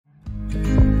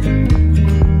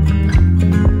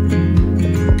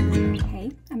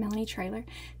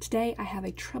today I have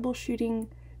a troubleshooting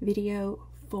video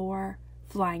for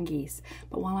flying geese,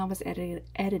 but while I was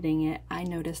editing it, I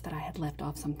noticed that I had left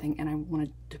off something, and I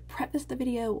wanted to preface the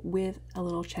video with a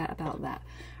little chat about that.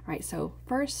 All right, so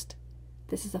first,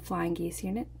 this is a flying geese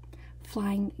unit.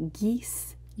 Flying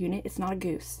geese unit, it's not a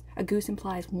goose. A goose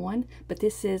implies one, but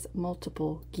this is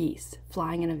multiple geese,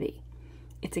 flying in a V.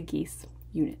 It's a geese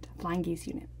unit, flying geese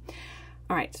unit.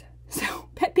 All right, so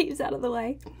pet peeves out of the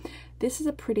way. This is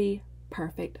a pretty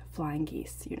perfect flying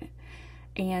geese unit.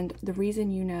 And the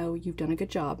reason you know you've done a good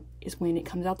job is when it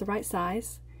comes out the right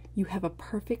size, you have a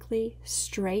perfectly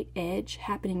straight edge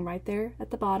happening right there at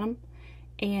the bottom,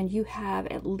 and you have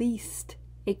at least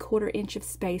a 1/4 inch of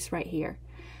space right here.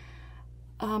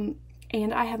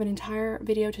 And I have an entire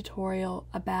video tutorial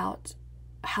about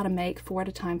how to make 4 at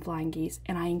a time flying geese,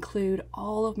 and I include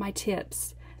all of my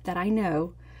tips that I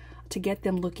know to get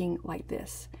them looking like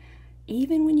this.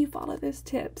 Even when you follow those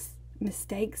tips,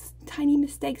 mistakes, tiny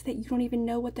mistakes that you don't even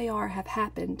know what they are, have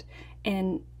happened,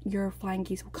 and your flying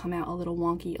geese will come out a little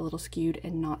wonky, a little skewed,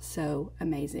 and not so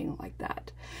amazing like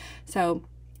that. So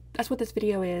that's what this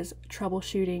video is,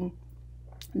 troubleshooting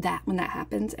that when that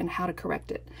happens and how to correct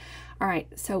it. All right,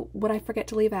 so what I forget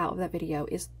to leave out of that video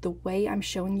is the way I'm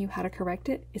showing you how to correct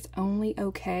it is only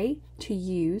okay to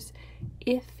use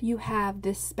if you have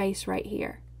this space right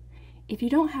here. If you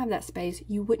don't have that space,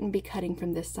 you wouldn't be cutting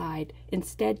from this side.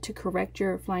 Instead, to correct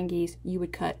your flying geese, you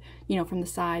would cut, you know, from the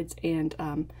sides and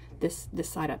this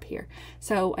side up here.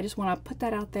 So I just want to put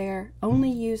that out there.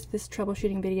 Only use this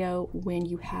troubleshooting video when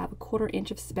you have a 1/4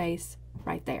 inch of space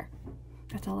right there.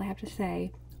 That's all I have to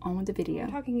say on with the video.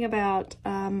 I'm talking about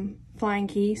flying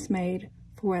geese made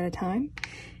 4 at a time.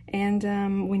 And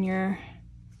when you're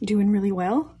doing really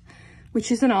well,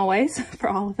 which isn't always for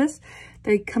all of us,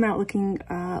 they come out looking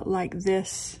like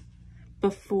this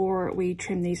before we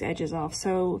trim these edges off.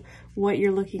 So what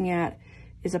you're looking at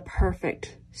is a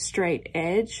perfect straight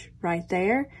edge right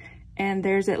there. And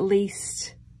there's at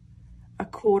least a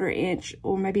 1/4 inch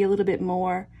or maybe a little bit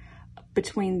more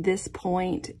between this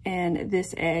point and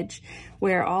this edge,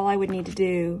 where all I would need to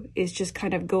do is just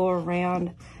kind of go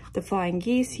around the flying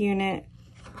geese unit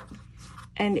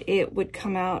and it would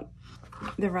come out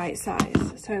the right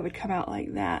size. So it would come out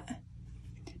like that.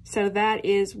 So that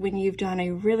is when you've done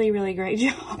a really, really great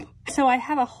job. So I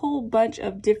have a whole bunch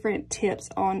of different tips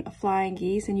on flying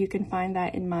geese, and you can find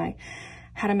that in my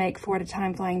how to make 4 at a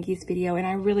time flying geese video. And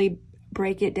I really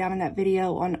break it down in that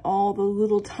video on all the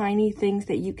little tiny things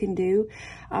that you can do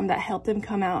that help them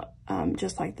come out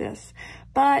just like this.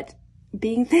 But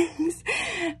being things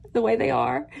the way they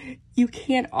are, you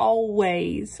can't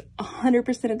always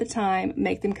 100% of the time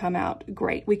make them come out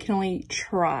great. We can only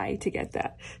try to get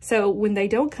that. So when they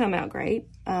don't come out great,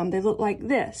 they look like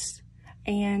this.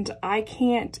 And I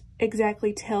can't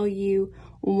exactly tell you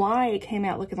why it came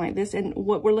out looking like this. And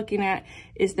what we're looking at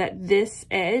is that this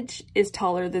edge is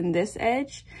taller than this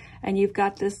edge, and you've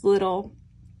got this little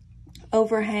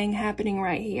overhang happening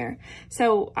right here.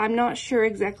 So I'm not sure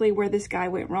exactly where this guy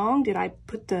went wrong. Did I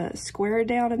put the square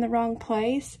down in the wrong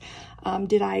place?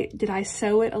 Did I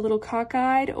sew it a little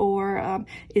cockeyed, or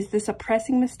is this a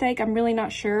pressing mistake? I'm really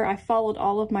not sure. I followed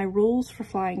all of my rules for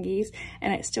flying geese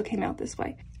and it still came out this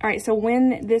way. All right, so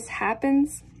when this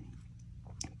happens,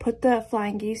 put the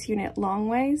flying geese unit long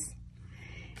ways,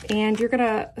 and you're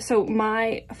gonna, so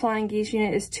my flying geese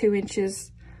unit is 2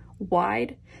 inches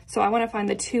wide. So I want to find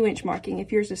the 2 inch marking.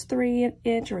 If yours is 3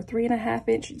 inch or 3.5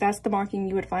 inch, that's the marking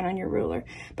you would find on your ruler.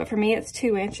 But for me, it's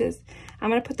 2 inches. I'm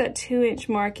going to put that 2 inch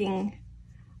marking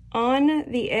on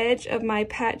the edge of my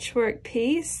patchwork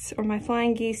piece or my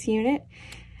flying geese unit.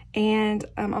 And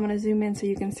I'm going to zoom in so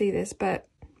you can see this, but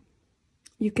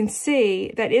you can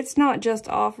see that it's not just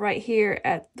off right here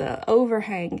at the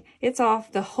overhang. It's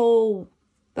off the whole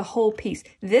piece.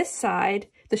 This side,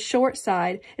 the short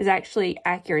side, is actually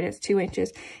accurate. It's 2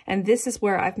 inches. And this is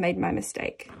where I've made my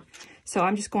mistake. So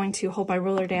I'm just going to hold my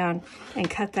ruler down and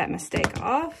cut that mistake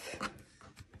off.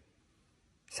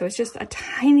 So it's just a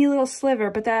tiny little sliver,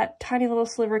 but that tiny little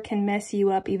sliver can mess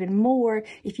you up even more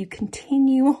if you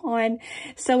continue on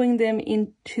sewing them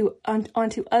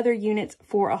onto other units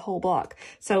for a whole block.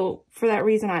 So for that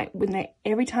reason,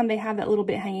 every time they have that little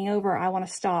bit hanging over, I want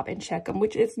to stop and check them,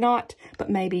 which it's not, but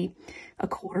maybe a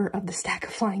 1/4 of the stack of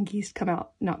flying geese come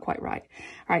out not quite right.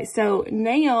 All right, so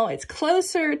now it's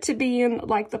closer to being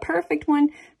like the perfect one.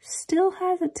 Still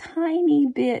has a tiny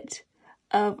bit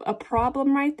of a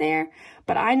problem right there,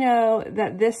 but I know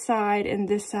that this side and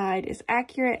this side is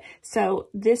accurate, so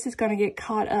this is going to get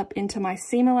caught up into my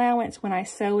seam allowance when I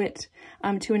sew it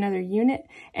to another unit,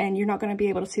 and you're not going to be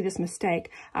able to see this mistake.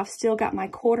 I've still got my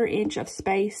 1/4 inch of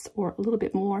space, or a little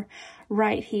bit more,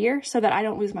 right here, so that I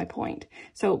don't lose my point.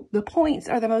 So the points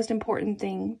are the most important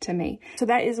thing to me. So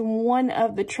that is one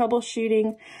of the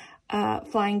troubleshooting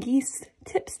flying geese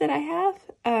tips that I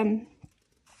have.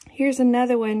 Here's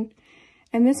another one.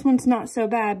 And this one's not so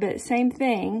bad, but same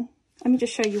thing. Let me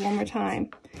just show you one more time.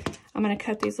 I'm going to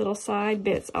cut these little side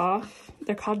bits off.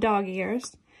 They're called dog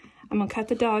ears. I'm going to cut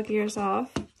the dog ears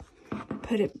off,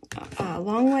 put it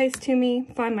long ways to me,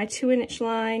 find my 2-inch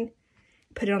line,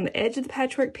 put it on the edge of the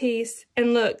patchwork piece.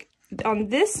 And look, on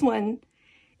this one,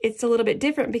 it's a little bit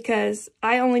different because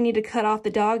I only need to cut off the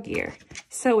dog ear.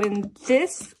 So in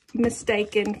this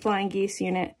mistaken flying geese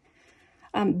unit,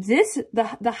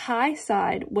 the high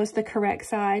side was the correct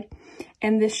side,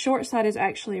 and this short side is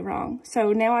actually wrong.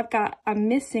 So now I'm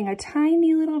missing a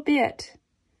tiny little bit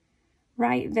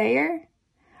right there,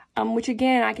 which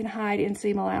again, I can hide in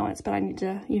seam allowance, but I need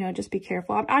to, you know, just be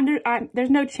careful. There's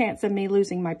no chance of me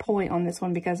losing my point on this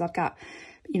one because I've got,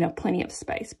 you know, plenty of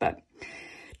space, but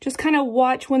just kind of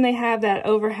watch when they have that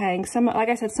overhang. Like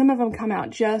I said, some of them come out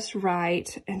just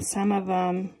right, and some of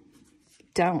them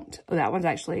don't. That one's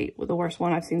actually the worst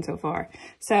one I've seen so far.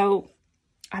 So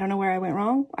I don't know where I went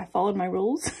wrong. I followed my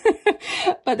rules,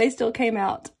 but they still came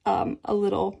out a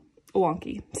little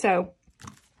wonky. So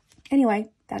anyway,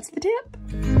 that's the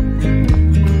tip.